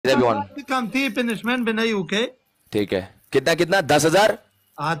everyone. कम थी, punishment भी नहीं ओके। ठीक है, कितना कितना 10,000?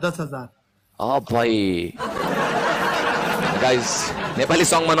 हाँ 10,000। ओ भाई guys, नेपाली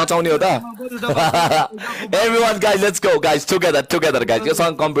सॉन्ग में नचाउने हो त? Everyone guys, let's go guys, together guys. Yo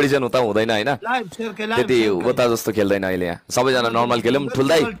song competition हुँदा हुँदैन हैन? लाइभ शेयर के लाइभ त्यति उता जस्तो खेल्दैन अहिले यहाँ। सबैजना नर्मल खेलौँ।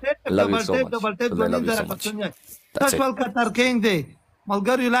 ठुल्दै लभ यु सो मच। डबल टेप जोनी जरा पछुन्या। तसवल का तरकेङ दे।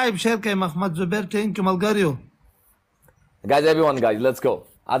 मलगरियो लाइभ शेयर के महमद जुबैर टेङ के मलगरियो। Guys, everyone guys, let's go.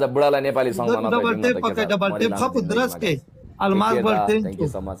 आज बुढालाई नेपाली सॉन्गमा नचाइदिनु। डबल टेप खप द्रस के अलमाज बल टेङ। Thank you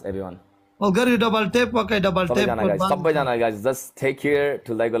so much everyone. मलगरियो double tape पके डबल टेप। सबैजना guys, just take care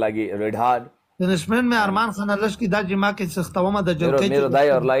ठुल्दैको लागि रेड हार्ड। पनिशमेंट में अरमान खान अलश की दाजी मां के सख्तावमा द जोके। मेरो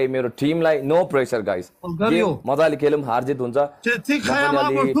दाइहरुलाई मेरो टिमलाई नो प्रेसर गाइस। मजाले खेलौँ, हार जित हुन्छ। ठीक है हम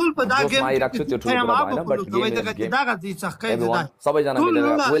आप फुल पे दा गेम राख्छु त्यो ठुलो कुरा हैन, बट गेम दागा जी सक्कै दिदा सबैजना मिलेर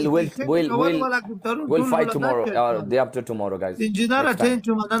we'll fight tomorrow or day after tomorrow guys. Engineer attain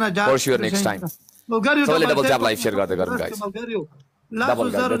to Madna जा For sure next time. सबैले डबल ट्याप लाइभ शेयर गर्दै गरौँ guys. Double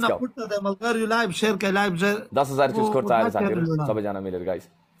guys let's go. मलगरियो live share के लाइभ 10,000 फिक्स कोड चाहियो साथीहरु, सबैजना मिलेर गाइस।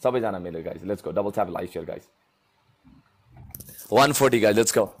 सबैजना मिलेर guys, let's go. Double tap live share guys. 140 guys,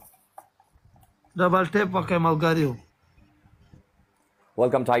 let's go. Double tape पके मलगरियो।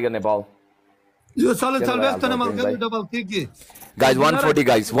 Welcome tiger Nepal. यो साले वेस्ट ने मलगरियो डबल किक की guys. 140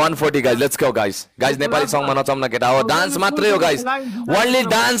 guys, 140 guys, let's go guys. Guys Nepali song मा नचाउन केटा हो, डान्स मात्रै हो गाइस, ओन्ली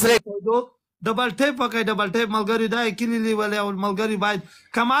डान्स रे। डबल टेप पके डबल टेप मलगरियो दाई किलिली वाले और मलगरियो भाई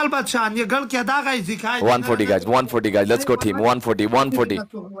कमाल बादशाह ये गल क्या दा गाइस दिखाई। 140 guys, 140 guys, let's go team. 140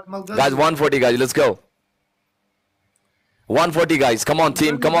 guys, 140 guys, let's go. 140 guys, come on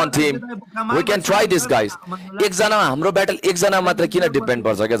team, we can try this guys. एक जना हाम्रो ब्याटल एक जना मात्र किन डिपेन्ड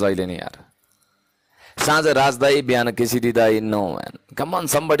पर्छ के जहिले नि यार। साँझ राज दाई, बिहान KCD Dai, no man, come on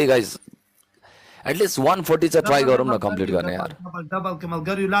somebody guys, at least 140 चाहिँ ट्राई गरौँ न कम्प्लिट गर्ने यार। डबल के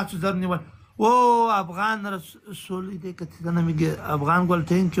मलगरियो लास्ट जर्नी वन ओ अफगान रसोली दे कति जना मिगे अफगान गोल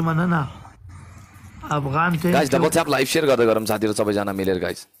थैंक यू मनना अफगान थे guys. Double tap live share गर्दै गरौँ साथीहरु, सबैजना मिलेर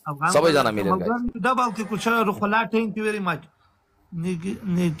गाइस, सबैजना मिलेर गाइस। डबल के कुछ रुखला थैंक यू वेरी मच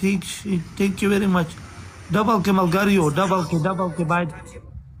ने thank you very much. Double के मलगरियो डबल के बाय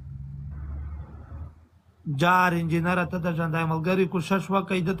जार इंजीनियर आता जंदा मलगरियो को शशवा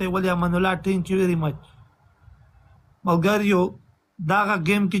कइदते वलिया मनोला thank you very much. मलगरियो Daga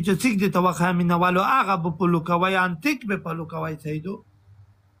game की चसिक दे तवा खामिना वालो आगा बपुलु कवाय अंतिक बे पलु कवाय सहिदो।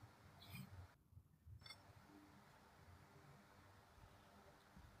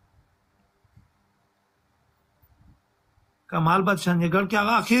 कमाल बादशाह ने गढ़ के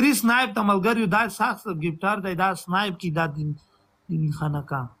आखिरी स्नाइप तमलगरियो दा साख गिफ्टार दा स्नाइप की दा दिन खाना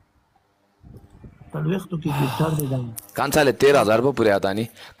का तलवेख तो की गिफ्टार दे दा कांसाले 13,000 पे पूरे आता नहीं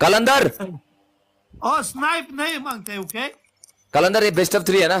कलंदर। ओ स्नाइप नहीं मांगते ओके कलंदर, ये बेस्ट ऑफ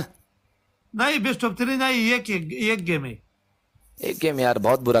 3 है ना? नहीं बेस्ट ऑफ 3 नहीं, एक गेम है। एक गेम यार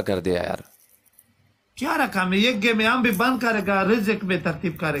बहुत बुरा कर दिया यार। क्या रखा मैं एक गेम है, हम भी बंद करेगा, रिजिक में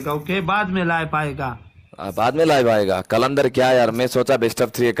तरतीब करेगा ओके, बाद में लाए पाएगा, बाद में लाइव आएगा। कलंदर क्या यार, मैं सोचा बेस्ट ऑफ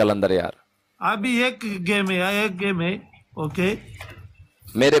 3 है कलंदर यार। अभी एक गेम है ओके।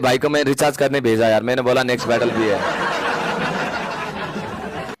 मेरे भाई को मैं रिचार्ज करने भेजा यार, मैंने बोला नेक्स्ट बैटल भी है।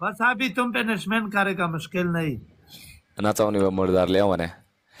 बस अभी तुम पे पनिशमेंट करेगा, मुश्किल नहीं नचाउने भयो मुर्दार ल्याऊ भने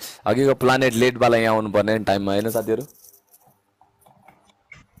अघिको प्लानेट लेट वाला यहाँ आउनु पर्ने टाइममा हैन साथीहरु।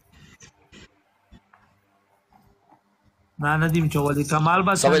 नदीम चौवली कमाल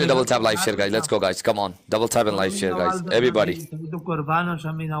बात। सबैले double tap live share guys, let's go guys, come on double tap and live share guys everybody. तो कुर्बानो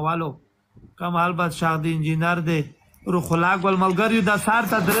शमीना वालो कमाल बात शादी इंजीनियर दे रुखला गोल मलगरियो दा सार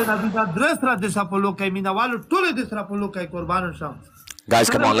ता दरे नदी दा ड्रेस रा दिसा पोलो कई मीना वालो टोले दिसरा पोलो कई कुर्बानो शम guys,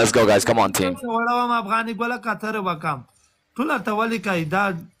 come on let's go guys, come on team. वड़ावा मा अफगानी गोला कतर वकम टुला तवली कई दा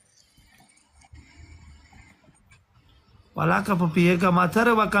वाला का पिए का माथर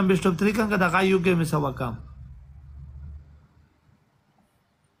वकम बेस्ट ऑफ 3 का दा युगे में सवकम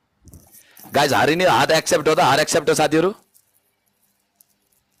गाइस। हारिने हात एक्सेप्ट हो त, हार एक्सेप्ट हो साथीहरु।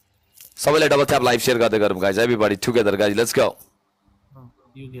 सबैले डबल ट्याप लाइभ शेयर गर्दै गरौँ guys, एभ्रीबॉडी together guys, let's go.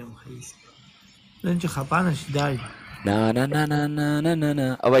 You game खाइस lunch खपाना सिधाई ना ना ना ना ना ना ना।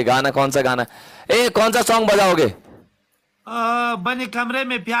 अब भाई गाना कौन सा गाना, ए कौन सा सॉन्ग बजाओगे? बने कमरे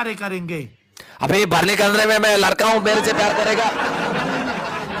में प्यारे करेंगे। अबे भरने कमरे में मैं लड़का हूं, मेरे से प्यार करेगा?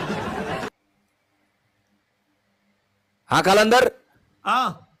 हाँ कलंदर।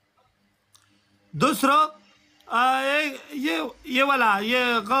 हाँ दूसरा ये वाला ये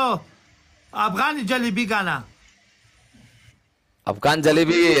अफगानी जलेबी गाना। अफगान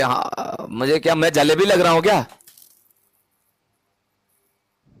जलेबी? हाँ, मुझे क्या, मैं जलेबी लग रहा हूँ क्या?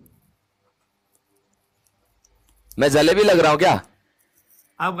 मैं जलेबी लग रहा हूँ क्या?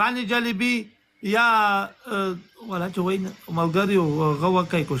 افغاني جلیبي یا ولا چې وای ملګری غوا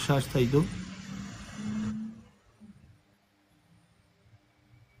کوي کوشش تایدو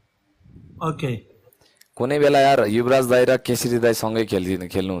ओके कुनै बेला यार युवराज दाइ र केसरी दाइ सँगै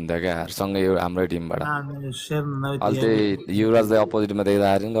खेल्नु हुन्थ्यो क्या यार सँगै हाम्रो टिमबाट अहिले त्यही युवराज दाइ अपोजिटमा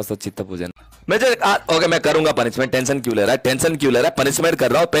देख्दाखेरि नि कस्तो चित्त बुझेन मैं जो ओके मैं करूंगा पनिशमेंट टेंशन क्यों ले रहा है टेंशन क्यों ले रहा है पनिशमेंट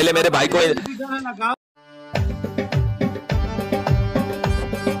कर रहा हूँ पहले मेरे भाई को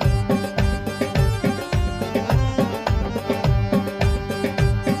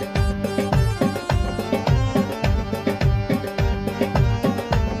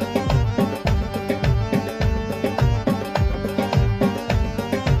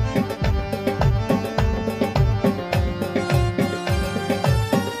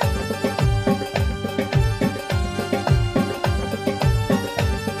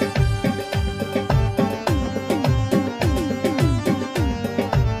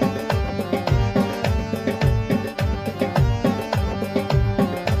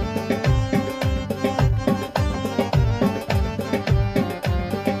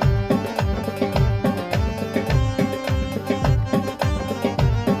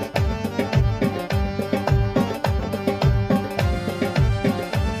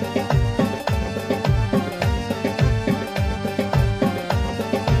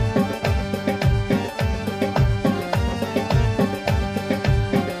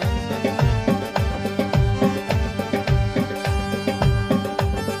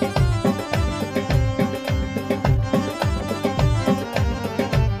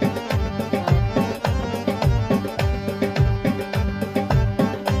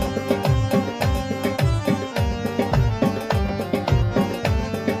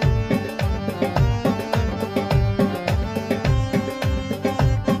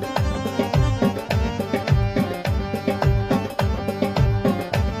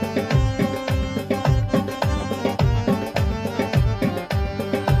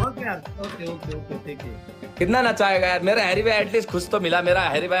कितना नचाएगा यार मेरा हैरी भाई एटलीस्ट खुश तो मिला मेरा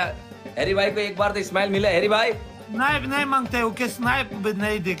हैरी भाई को एक बार तो स्माइल मिला हैरी भाई स्नाइप नहीं मांगते ओके स्नाइप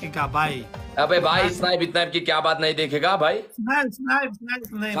नहीं देखेगा भाई अबे भाई स्नाइप इतना की क्या बात नहीं देखेगा भाई स्नाइप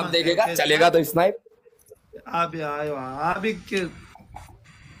नहीं सब देखेगा चलेगा तो स्नाइप अभी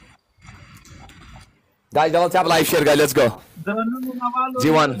guys double tap live share guys let's go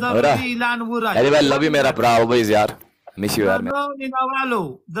जीवन हैरी भाई लव यू मेरा भरा ऑलवेज यार मिस यू यार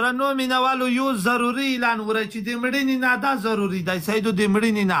درنو مینوالو یو ضروری اعلان ورای چې د مړینې نه دا ضروری دی سیدو د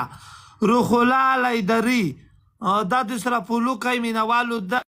مړینې نه روح الله لیدری دا د سره پولو کوي مینوالو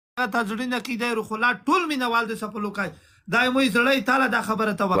دا تجربه کې د روح الله ټول مینوال د سره پولو کوي دا مو زړی تعالی دا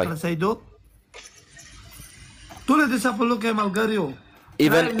خبره ته وکړه سیدو ټول د سره پولو کوي ملګریو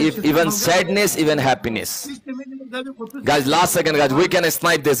even sadness even happiness guys last second guys we can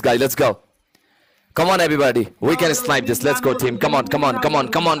snipe this guy let's go Come on everybody, we can snipe this. Let's go team. Come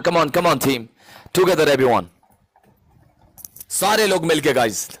on team. Together everyone. सारे लोग मिलके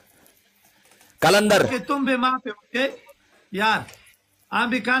guys. कलंदर. तुम भी माँ पे okay यार आप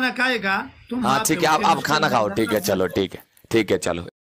भी खाना खाएगा तुम हाँ ठीक है आप खाना खाओ ठीक है चलो ठीक है चलो